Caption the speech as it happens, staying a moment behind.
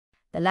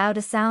The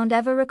loudest sound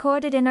ever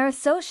recorded in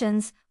Earth's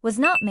oceans was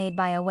not made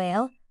by a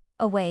whale,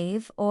 a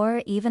wave,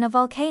 or even a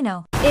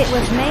volcano. It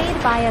was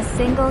made by a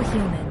single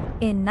human.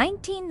 In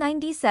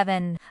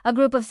 1997, a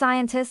group of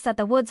scientists at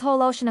the Woods Hole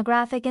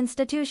Oceanographic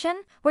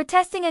Institution were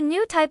testing a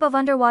new type of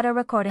underwater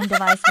recording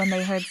device when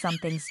they heard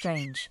something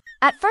strange.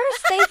 At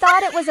first, they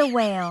thought it was a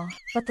whale,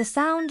 but the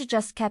sound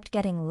just kept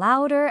getting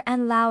louder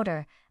and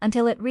louder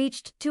until it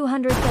reached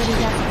 230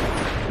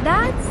 decibels.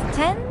 That's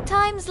 10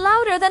 times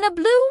louder than a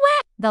blue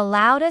whale, the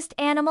loudest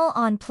animal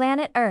on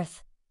planet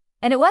Earth.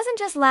 And it wasn't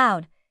just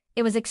loud,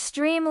 it was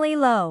extremely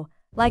low,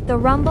 like the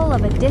rumble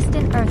of a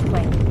distant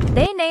earthquake.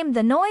 They named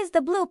the noise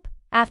the bloop,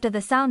 after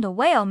the sound a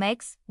whale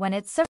makes when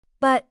it's surfing.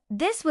 But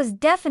this was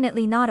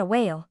definitely not a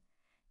whale,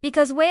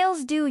 because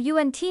whales do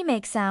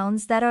make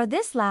sounds that are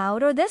this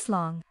loud or this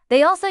long.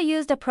 They also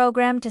used a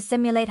program to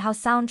simulate how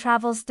sound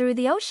travels through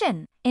the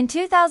ocean. In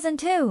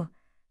 2002,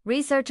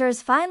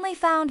 researchers finally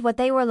found what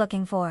they were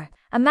looking for,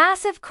 a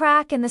massive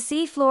crack in the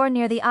seafloor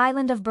near the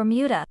island of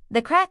Bermuda.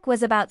 The crack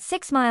was about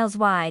 6 miles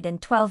wide and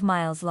 12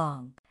 miles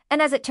long.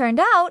 And as it turned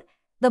out,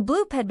 the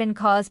bloop had been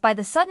caused by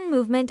the sudden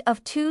movement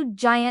of 2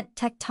 giant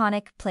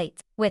tectonic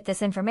plates. With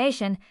this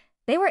information,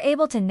 they were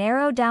able to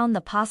narrow down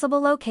the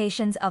possible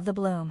locations of the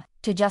bloom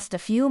to just a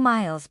few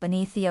miles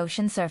beneath the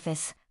ocean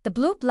surface. The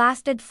bloop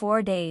lasted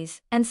 4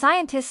 days, and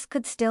scientists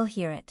could still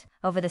hear it,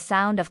 over the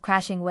sound of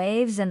crashing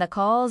waves and the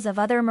calls of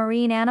other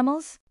marine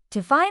animals.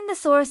 To find the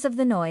source of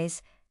the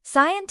noise,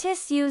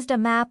 scientists used a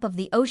map of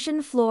the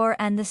ocean floor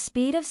and the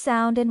speed of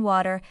sound in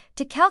water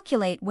to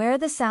calculate where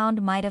the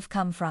sound might have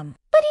come from.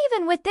 But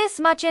even with this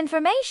much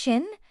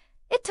information,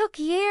 it took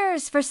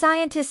years for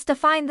scientists to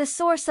find the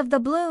source of the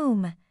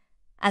bloom.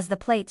 As the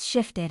plates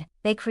shifted,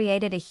 they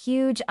created a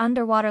huge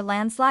underwater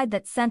landslide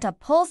that sent a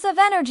pulse of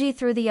energy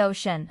through the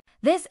ocean.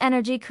 This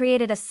energy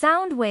created a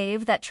sound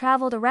wave that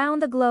traveled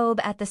around the globe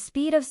at the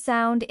speed of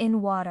sound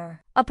in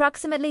water,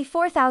 approximately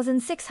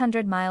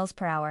 4,600 miles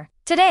per hour.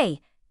 Today,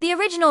 the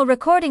original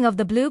recording of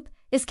the bloop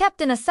is kept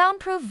in a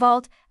soundproof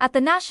vault at the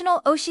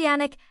National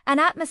Oceanic and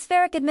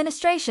Atmospheric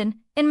Administration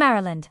in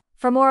Maryland.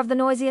 For more of the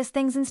noisiest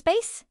things in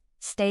space,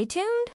 stay tuned.